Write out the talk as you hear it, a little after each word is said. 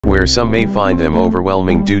Where some may find them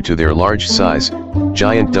overwhelming due to their large size,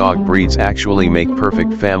 giant dog breeds actually make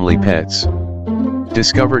perfect family pets.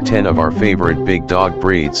 Discover 10 of our favorite big dog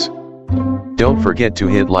breeds. Don't forget to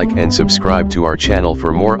hit like and subscribe to our channel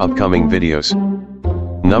for more upcoming videos.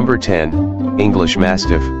 Number 10, English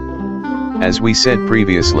Mastiff. As we said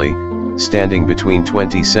previously, standing between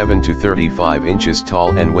 27 to 35 inches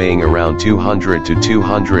tall and weighing around 200 to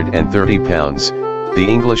 230 pounds, the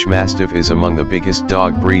English Mastiff is among the biggest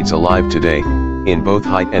dog breeds alive today, in both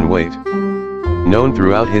height and weight. Known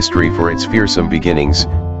throughout history for its fearsome beginnings,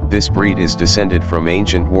 this breed is descended from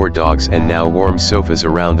ancient war dogs and now warms sofas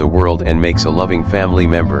around the world and makes a loving family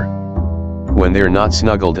member. When they're not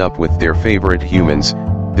snuggled up with their favorite humans,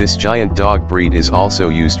 this giant dog breed is also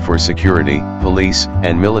used for security, police,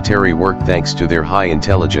 and military work thanks to their high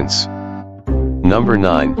intelligence. Number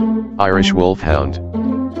 9, Irish Wolfhound.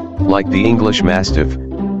 Like the English Mastiff,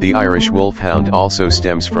 the Irish Wolfhound also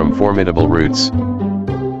stems from formidable roots.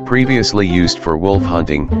 Previously used for wolf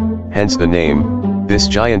hunting, hence the name, this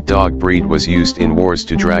giant dog breed was used in wars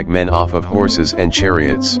to drag men off of horses and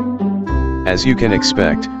chariots. As you can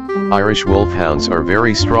expect, Irish Wolfhounds are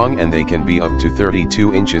very strong and they can be up to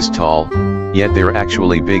 32 inches tall, yet they're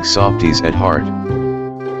actually big softies at heart.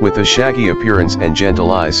 With a shaggy appearance and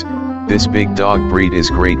gentle eyes, this big dog breed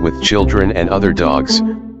is great with children and other dogs,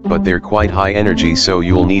 but they're quite high energy, so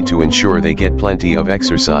you'll need to ensure they get plenty of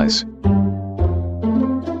exercise.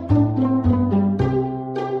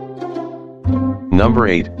 Number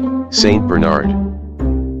 8, Saint Bernard.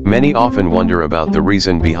 Many often wonder about the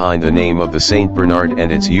reason behind the name of the Saint Bernard,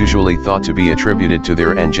 and it's usually thought to be attributed to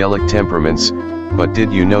their angelic temperaments, but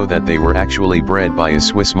did you know that they were actually bred by a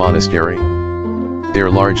Swiss monastery? Their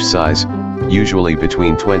large size, usually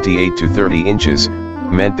between 28 to 30 inches,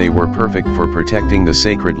 meant they were perfect for protecting the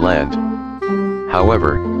sacred land.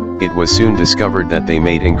 However, it was soon discovered that they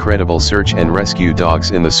made incredible search and rescue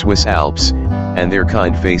dogs in the Swiss Alps, and their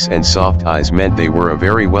kind face and soft eyes meant they were a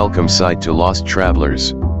very welcome sight to lost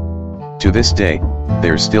travelers. To this day,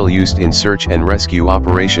 they're still used in search and rescue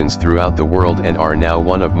operations throughout the world and are now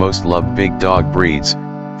one of most loved big dog breeds,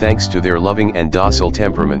 thanks to their loving and docile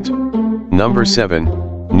temperament. Number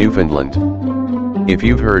 7, Newfoundland. If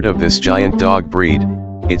you've heard of this giant dog breed,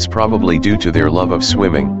 it's probably due to their love of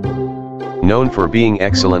swimming. Known for being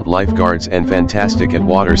excellent lifeguards and fantastic at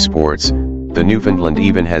water sports, the Newfoundland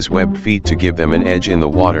even has webbed feet to give them an edge in the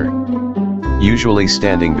water. Usually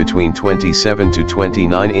standing between 27 to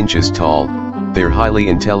 29 inches tall, they're highly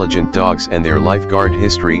intelligent dogs, and their lifeguard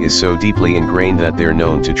history is so deeply ingrained that they're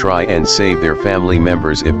known to try and save their family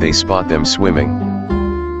members if they spot them swimming.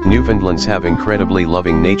 Newfoundlands have incredibly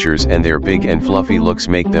loving natures, and their big and fluffy looks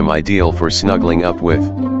make them ideal for snuggling up with.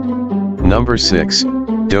 Number 6,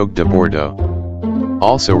 Dogue de Bordeaux.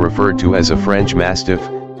 Also referred to as a French Mastiff,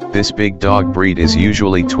 this big dog breed is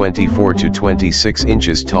usually 24 to 26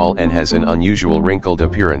 inches tall and has an unusual wrinkled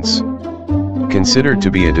appearance. Considered to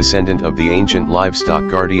be a descendant of the ancient livestock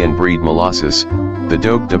guardian breed Molossus, the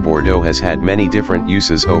Dogue de Bordeaux has had many different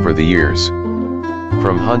uses over the years.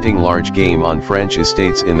 From hunting large game on French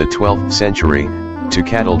estates in the 12th century, to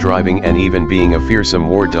cattle driving and even being a fearsome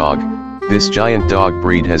war dog, this giant dog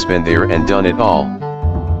breed has been there and done it all.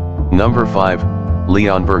 Number 5,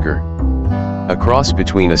 Leonberger. A cross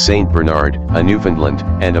between a Saint Bernard, a Newfoundland,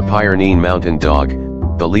 and a Pyrenean mountain dog,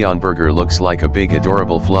 the Leonberger looks like a big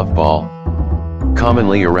adorable fluff ball.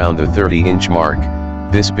 Commonly around the 30-inch mark,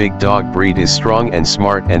 this big dog breed is strong and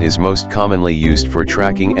smart and is most commonly used for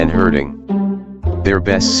tracking and herding. They're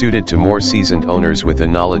best suited to more seasoned owners with a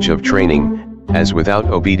knowledge of training, as without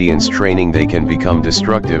obedience training they can become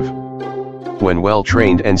destructive. When well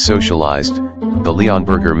trained and socialized, the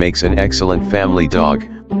Leonberger makes an excellent family dog,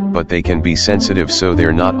 but they can be sensitive, so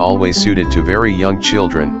they're not always suited to very young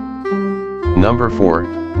children. Number 4,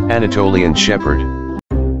 Anatolian Shepherd.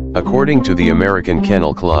 According to the American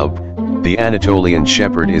Kennel Club, the Anatolian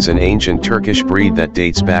Shepherd is an ancient Turkish breed that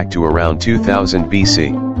dates back to around 2000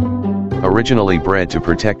 BC. Originally bred to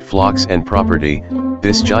protect flocks and property,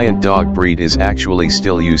 this giant dog breed is actually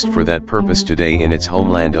still used for that purpose today in its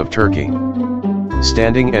homeland of Turkey.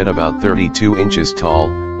 Standing at about 32 inches tall,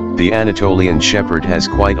 the Anatolian Shepherd has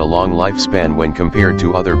quite a long lifespan when compared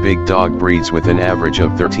to other big dog breeds with an average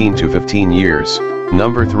of 13 to 15 years.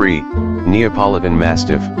 Number 3, Neapolitan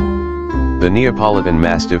Mastiff. The Neapolitan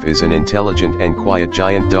Mastiff is an intelligent and quiet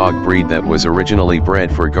giant dog breed that was originally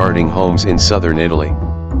bred for guarding homes in southern Italy.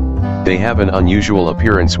 They have an unusual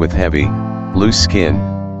appearance with heavy, loose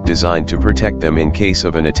skin, designed to protect them in case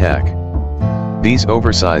of an attack. These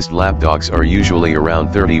oversized lapdogs are usually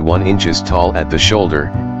around 31 inches tall at the shoulder,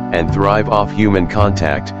 and thrive off human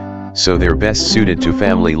contact, so they're best suited to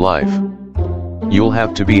family life. You'll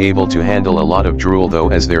have to be able to handle a lot of drool though,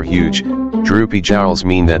 as their huge, droopy jowls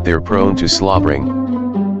mean that they're prone to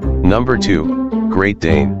slobbering. Number 2, Great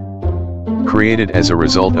Dane. Created as a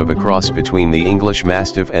result of a cross between the English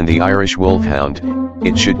Mastiff and the Irish Wolfhound,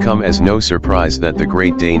 it should come as no surprise that the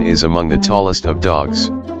Great Dane is among the tallest of dogs.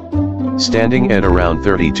 Standing at around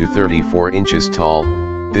 30 to 34 inches tall,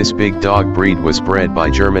 this big dog breed was bred by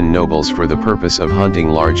German nobles for the purpose of hunting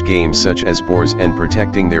large game such as boars and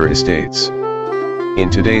protecting their estates. In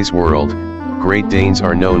today's world, Great Danes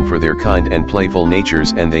are known for their kind and playful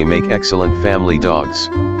natures, and they make excellent family dogs.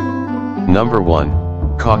 Number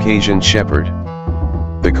 1, Caucasian Shepherd.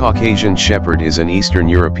 The Caucasian Shepherd is an Eastern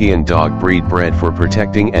European dog breed bred for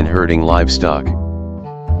protecting and herding livestock.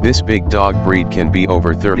 This big dog breed can be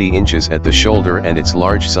over 30 inches at the shoulder, and its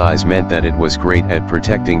large size meant that it was great at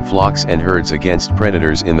protecting flocks and herds against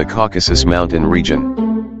predators in the Caucasus Mountain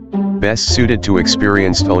region. Best suited to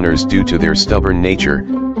experienced owners due to their stubborn nature,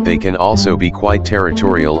 they can also be quite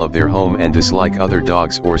territorial of their home and dislike other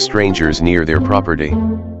dogs or strangers near their property.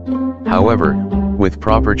 However, with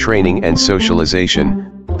proper training and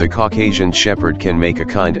socialization, the Caucasian Shepherd can make a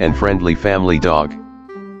kind and friendly family dog.